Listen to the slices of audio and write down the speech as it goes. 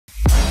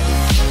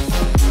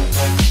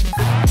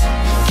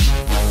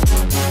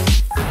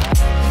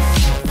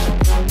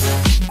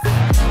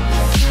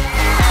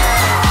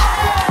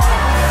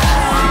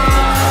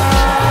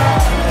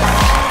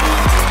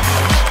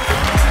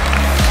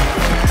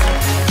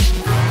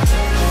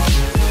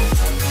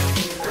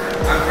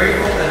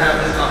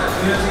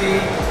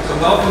to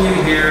welcome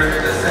you here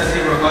to the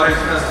SESI Robotics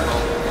Festival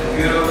in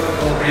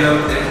beautiful Rio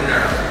de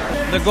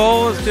Janeiro. The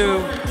goal is to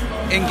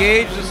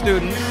engage the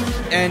students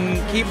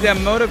and keep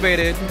them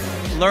motivated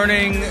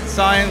learning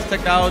science,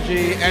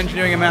 technology,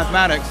 engineering, and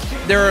mathematics.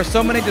 There are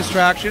so many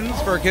distractions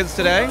for kids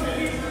today,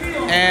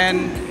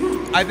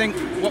 and I think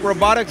what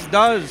robotics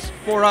does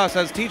for us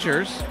as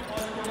teachers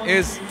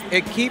is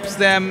it keeps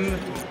them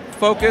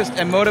focused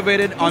and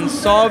motivated on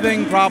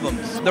solving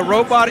problems. The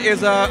robot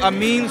is a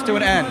means to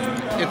an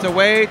end. It's a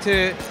way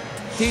to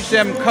teach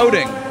them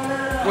coding,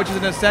 which is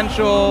an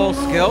essential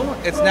skill.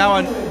 It's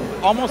now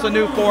almost a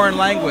new foreign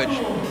language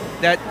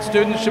that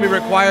students should be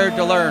required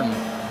to learn.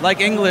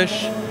 Like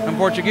English and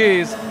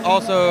Portuguese,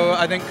 also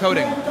I think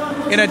coding.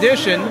 In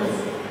addition,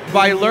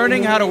 by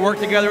learning how to work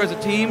together as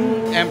a team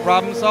and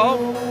problem solve,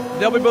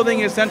 they'll be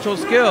building essential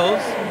skills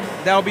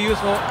that will be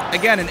useful,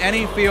 again, in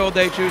any field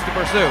they choose to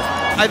pursue.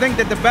 I think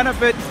that the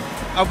benefit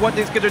of what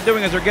these kids are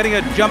doing is they're getting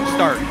a jump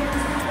start.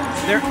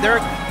 They're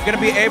going to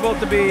be able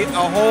to be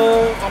a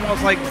whole,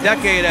 almost like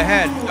decade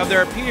ahead of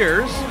their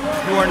peers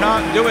who are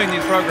not doing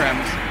these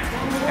programs.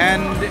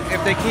 And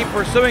if they keep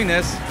pursuing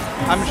this,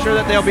 I'm sure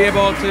that they'll be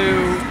able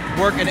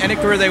to work in any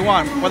career they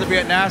want, whether it be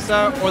at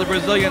NASA or the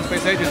Brazilian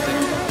Space Agency.